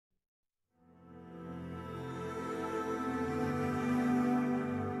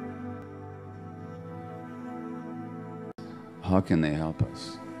how can they help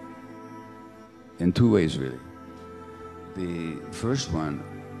us? In two ways, really. The first one,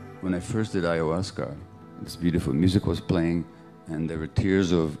 when I first did ayahuasca, this beautiful music was playing, and there were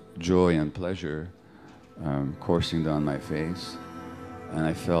tears of joy and pleasure coursing down my face, and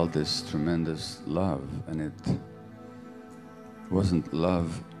I felt this tremendous love, and it wasn't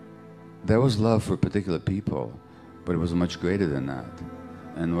love. There was love for particular people, but it was much greater than that.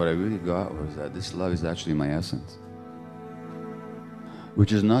 And what I really got was that this love is actually my essence.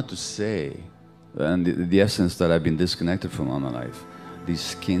 Which is not to say, and the essence that I've been disconnected from all my life, these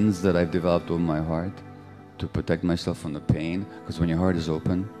skins that I've developed over my heart to protect myself from the pain, because when your heart is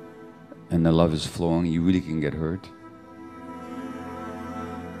open and the love is flowing, you really can get hurt.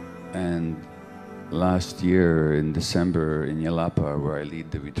 And last year in December in Yalapa, where I lead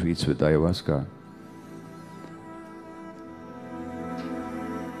the retreats with Ayahuasca,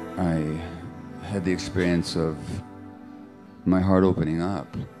 I had the experience of my heart opening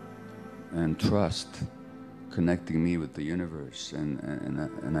up and trust connecting me with the universe, and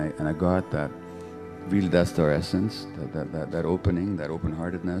I got that really that's our essence, that opening, that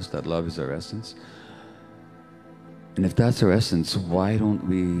open-heartedness, that love is our essence. And if that's our essence, why don't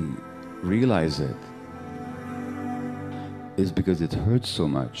we realize it? It's because it hurts so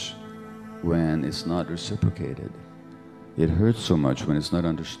much when it's not reciprocated. It hurts so much when it's not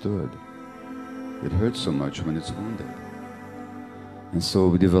understood. It hurts so much when it's wounded. And so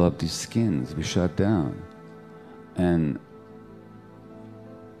we develop these skins, we shut down. And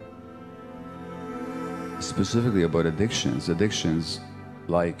specifically about addictions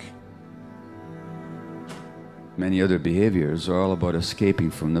like many other behaviors are all about escaping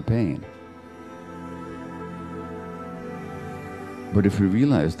from the pain. But if we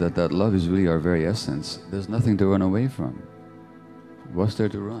realize that that love is really our very essence, there's nothing to run away from. What's there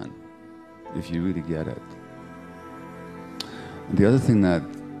to run if you really get it? The other thing that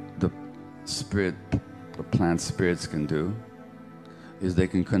the plant spirits can do is they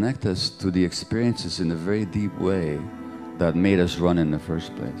can connect us to the experiences in a very deep way that made us run in the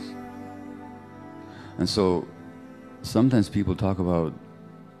first place. And so sometimes people talk about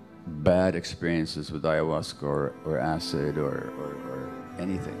bad experiences with ayahuasca or acid or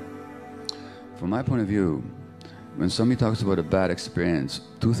anything. From my point of view, when somebody talks about a bad experience,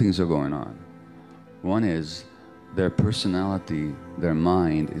 two things are going on. One is their personality, their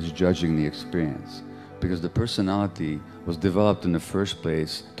mind is judging the experience, because the personality was developed in the first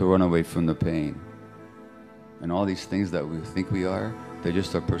place to run away from the pain. And all these things that we think we are, they're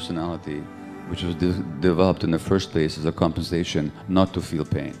just our personality, which was developed in the first place as a compensation not to feel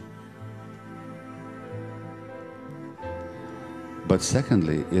pain. But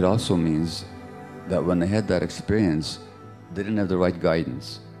secondly, it also means that when they had that experience, they didn't have the right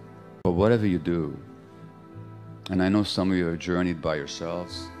guidance. But whatever you do, and I know some of you have journeyed by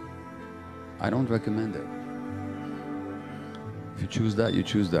yourselves, I don't recommend it. If you choose that, you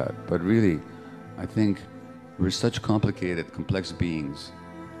choose that. But really, I think we're such complicated, complex beings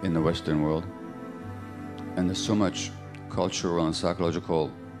in the Western world, and there's so much cultural and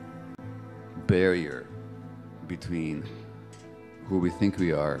psychological barrier between who we think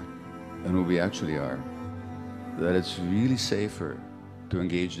we are and who we actually are, that it's really safer to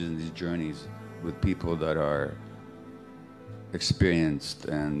engage in these journeys with people that are experienced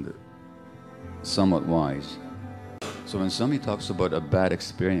and somewhat wise. So when somebody talks about a bad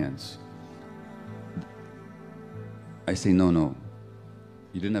experience, I say, no,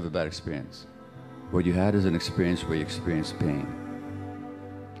 you didn't have a bad experience. What you had is an experience where you experienced pain.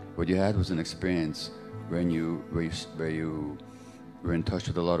 What you had was an experience where you were in touch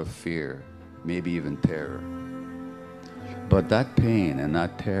with a lot of fear, maybe even terror. But that pain and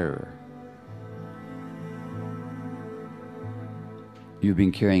that terror, you've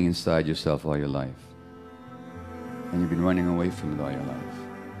been carrying inside yourself all your life. And you've been running away from it all your life.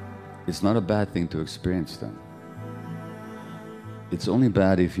 It's not a bad thing to experience them. It's only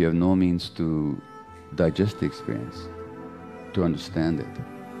bad if you have no means to digest the experience, to understand it,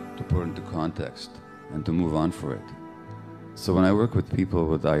 to put it into context, and to move on for it. So when I work with people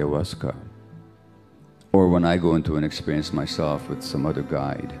with ayahuasca, or when I go into an experience myself with some other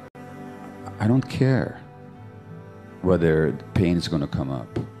guide, I don't care whether pain is going to come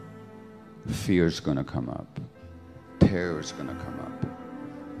up, fear is going to come up, terror is going to come up.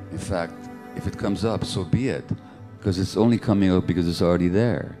 In fact, if it comes up, so be it, because it's only coming up because it's already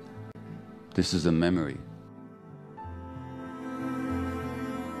there. This is a memory.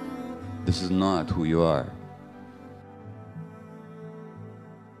 This is not who you are.